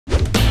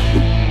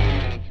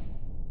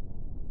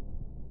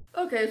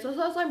Okay, so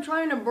since I'm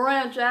trying to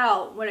branch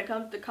out when it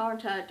comes to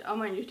content on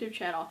my YouTube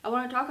channel, I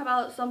want to talk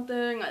about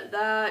something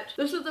that,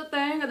 this is the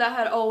thing that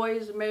had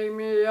always made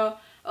me a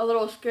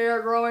little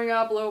scared growing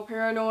up, a little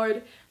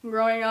paranoid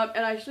growing up,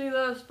 and I see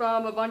this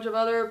from a bunch of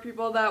other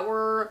people that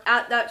were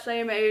at that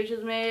same age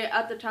as me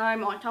at the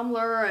time on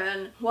Tumblr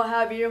and what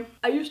have you.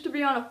 I used to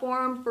be on a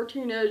forum for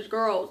teenage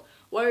girls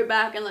way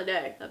back in the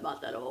day. I'm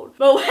not that old,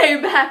 but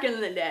way back in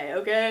the day,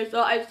 okay?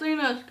 So I've seen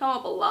this come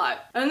up a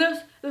lot. And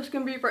this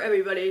can be for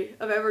everybody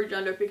of every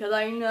gender, because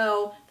I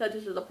know that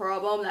this is a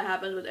problem that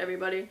happens with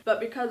everybody. But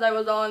because I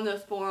was on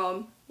this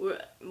forum,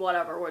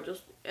 whatever,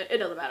 it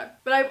doesn't matter.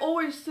 But I've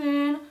always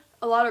seen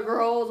a lot of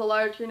girls, a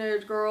lot of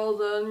teenage girls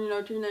and, you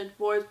know, teenage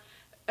boys,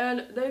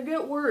 and they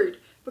get worried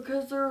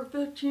because they're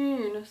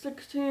 15,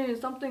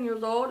 16, something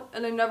years old,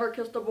 and they never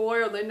kissed a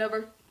boy, or they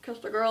never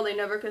kissed a girl, they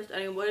never kissed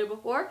anybody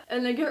before,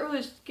 and they get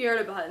really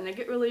scared about it, and they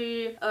get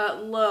really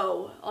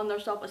low on their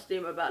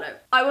self-esteem about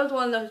it. I was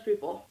one of those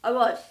people.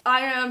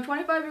 I am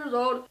 25 years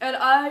old, and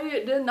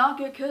I did not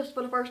get kissed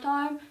for the first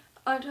time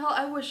until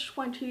I was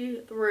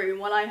 23,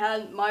 when I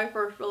had my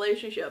first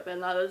relationship,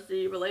 and that is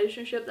the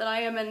relationship that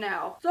I am in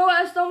now. So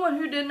as someone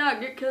who did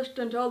not get kissed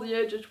until the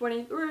age of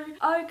 23,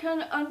 I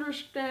can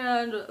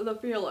understand the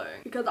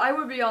feeling, because I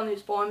would be on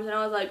these forums and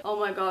I was like, oh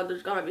my god,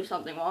 there's gotta be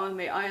something wrong with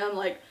me. I am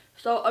like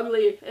so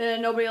ugly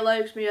and nobody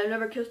likes me. I've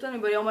never kissed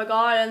anybody, oh my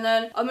god. And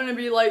then I'm gonna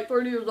be like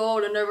 30 years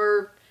old and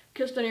never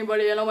kissed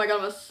anybody, and oh my god, I'm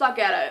gonna suck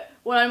at it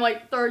when I'm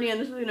like 30,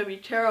 and this is gonna be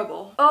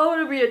terrible. Oh,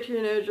 to be a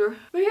teenager.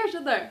 But here's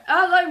the thing,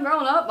 as I've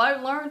grown up,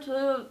 I've learned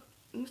to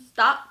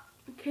stop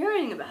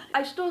caring about it.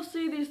 I still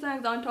see these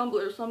things on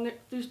Tumblr.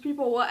 These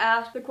people will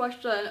ask the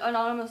question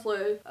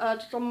anonymously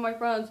to some of my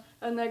friends,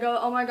 and they go,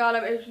 oh my god,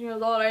 I'm 18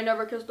 years old, I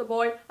never kissed a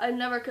boy, I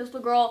never kissed a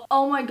girl,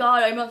 oh my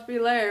god, I must be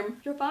lame.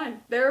 You're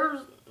fine.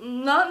 There's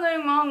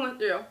nothing wrong with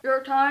you.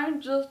 Your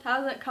time just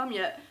hasn't come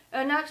yet.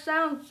 And that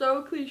sounds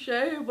so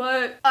cliche,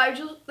 but I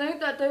just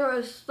think that there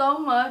is so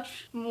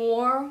much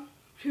more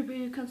to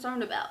be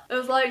concerned about.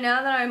 It's like,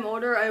 now that I'm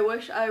older, I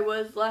wish I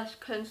was less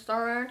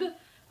concerned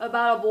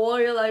about a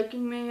boy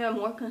liking me and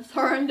more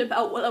concerned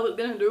about what I was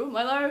gonna do with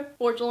my life.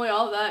 Fortunately,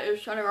 all of that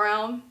is turning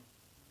around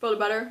for the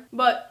better.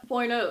 But the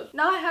point is,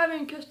 not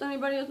having kissed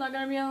anybody is not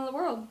gonna be the end of the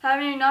world.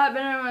 Having not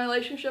been in a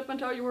relationship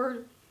until you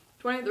were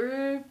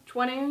 23,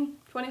 20,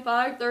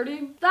 25, 30,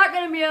 it's not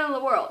gonna be the end of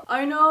the world.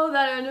 I know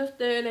that in this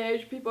day and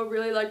age, people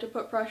really like to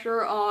put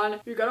pressure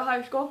on, you go to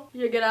high school,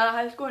 you get out of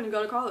high school, and you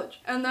go to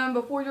college. And then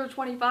before you're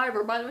 25,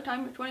 or by the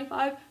time you're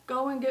 25,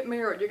 go and get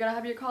married. You're gonna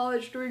have your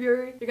college degree,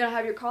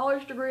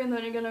 and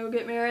then you're gonna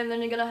get married, and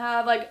then you're gonna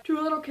have like 2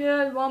 little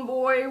kids, 1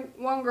 boy,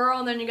 1 girl,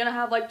 and then you're gonna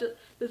have like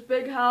this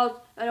big house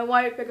and a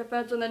white picket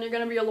fence, and then you're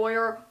gonna be a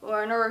lawyer,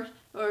 or a nurse,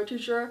 or a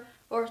teacher,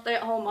 or a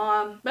stay-at-home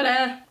mom. But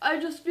I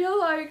just feel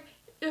like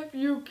if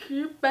you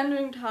keep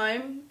spending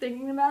time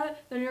thinking about it,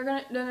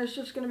 then it's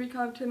just gonna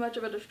become too much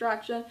of a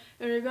distraction,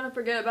 and you're gonna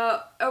forget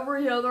about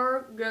every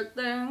other good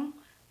thing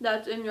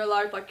that's in your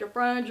life, like your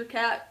friends, your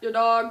cat, your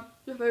dog,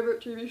 your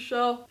favorite TV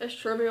show. As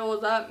trivial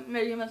as that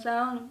may even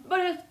sound, but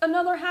it's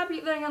another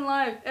happy thing in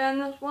life, and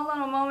this one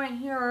little moment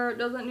here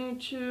doesn't need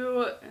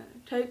to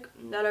take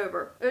that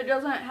over. It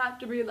doesn't have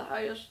to be the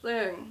highest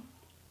thing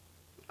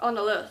on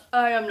the list.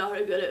 I am not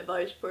a good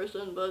advice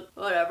person, but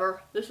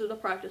whatever. This is a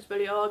practice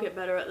video, I'll get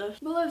better at this.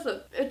 But listen,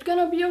 it's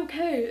gonna be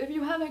okay if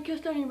you haven't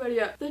kissed anybody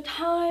yet. The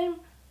time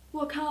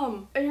will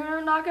come, and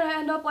you're not gonna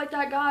end up like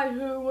that guy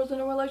who was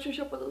in a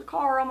relationship with his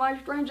car on My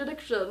Strange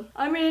Addiction.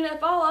 I mean,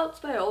 if all else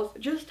fails,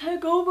 just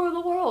take over the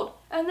world,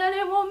 and then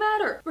it won't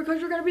matter, because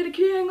you're gonna be the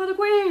king or the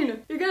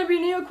queen. You're gonna be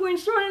Neo Queen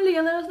Serenity,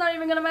 and then it's not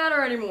even gonna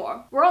matter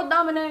anymore. World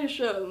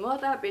domination, let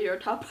that be your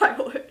top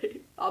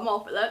priority. I'm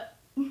all for that.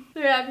 So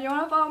yeah, if you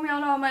want to follow me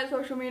on all my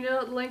social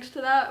media, links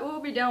to that will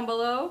be down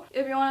below.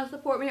 If you want to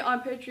support me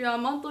on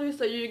Patreon monthly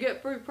so you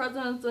get free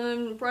presents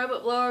and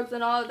private vlogs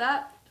and all of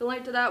that, the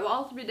link to that will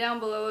also be down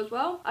below as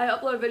well. I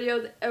upload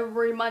videos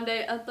every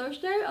Monday and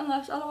Thursday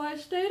unless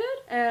otherwise stated,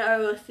 and I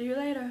will see you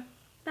later.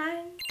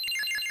 Bye!